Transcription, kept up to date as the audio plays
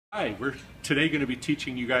Hi, we're today going to be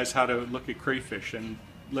teaching you guys how to look at crayfish, and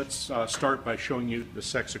let's start by showing you the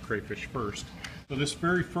sex of crayfish first. So this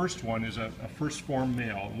very first one is a first form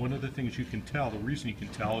male, and one of the things you can tell, the reason you can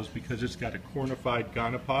tell is because it's got a cornified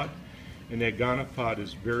gonopod, and that gonopod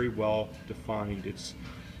is very well defined. It's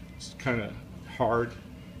kind of hard,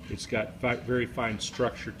 it's got very fine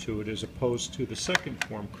structure to it, as opposed to the second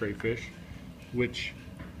form crayfish, which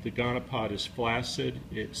the gonopod is flaccid,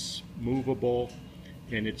 it's movable,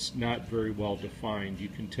 and it's not very well defined. You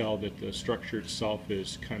can tell that the structure itself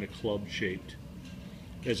is kind of club shaped,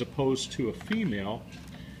 as opposed to a female,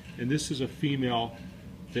 and this is a female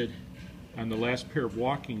that on the last pair of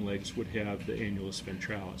walking legs would have the annulus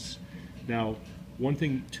ventralis. Now, one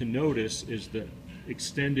thing to notice is the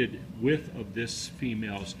extended width of this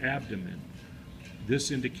female's abdomen.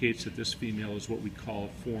 This indicates that this female is what we call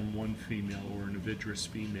a Form 1 female, or an ovigerous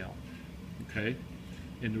female. Okay?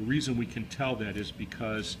 And the reason we can tell that is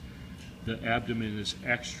because the abdomen is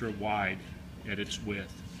extra wide at its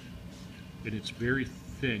width. And it's very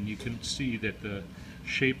thin. You can see that the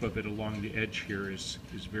shape of it along the edge here is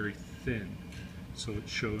very thin. So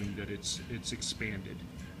it's showing that it's expanded.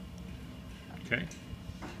 Okay?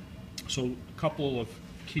 So a couple of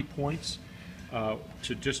key points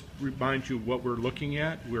to just remind you what we're looking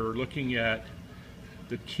at. We're looking at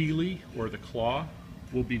the chelae, or the claw.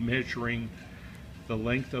 We'll be measuring the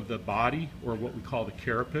length of the body, or what we call the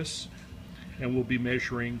carapace, and we'll be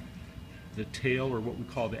measuring the tail, or what we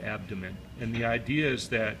call the abdomen. And the idea is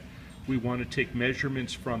that we want to take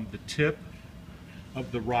measurements from the tip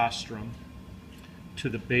of the rostrum to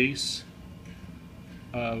the base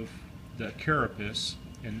of the carapace,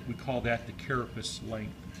 and we call that the carapace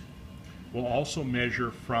length. We'll also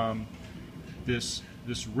measure from this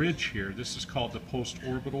ridge here. This is called the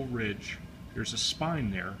postorbital ridge. There's a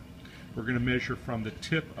spine there. We're going to measure from the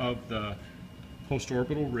tip of the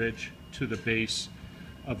postorbital ridge to the base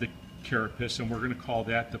of the carapace, and we're going to call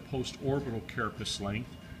that the postorbital carapace length.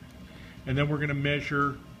 And then we're going to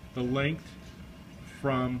measure the length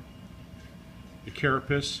from the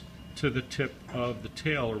carapace to the tip of the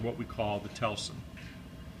tail, or what we call the telson.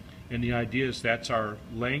 And the idea is that's our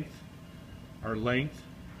length. We're going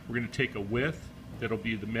to take a width, that'll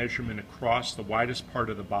be the measurement across the widest part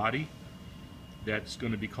of the body. That's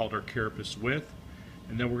going to be called our carapace width.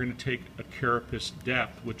 And then we're going to take a carapace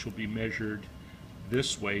depth, which will be measured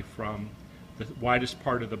this way from the widest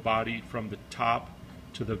part of the body, from the top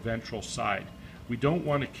to the ventral side. We don't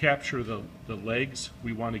want to capture the legs.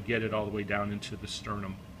 We want to get it all the way down into the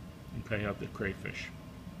sternum, okay, of the crayfish.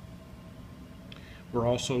 We're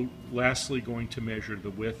also lastly going to measure the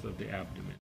width of the abdomen.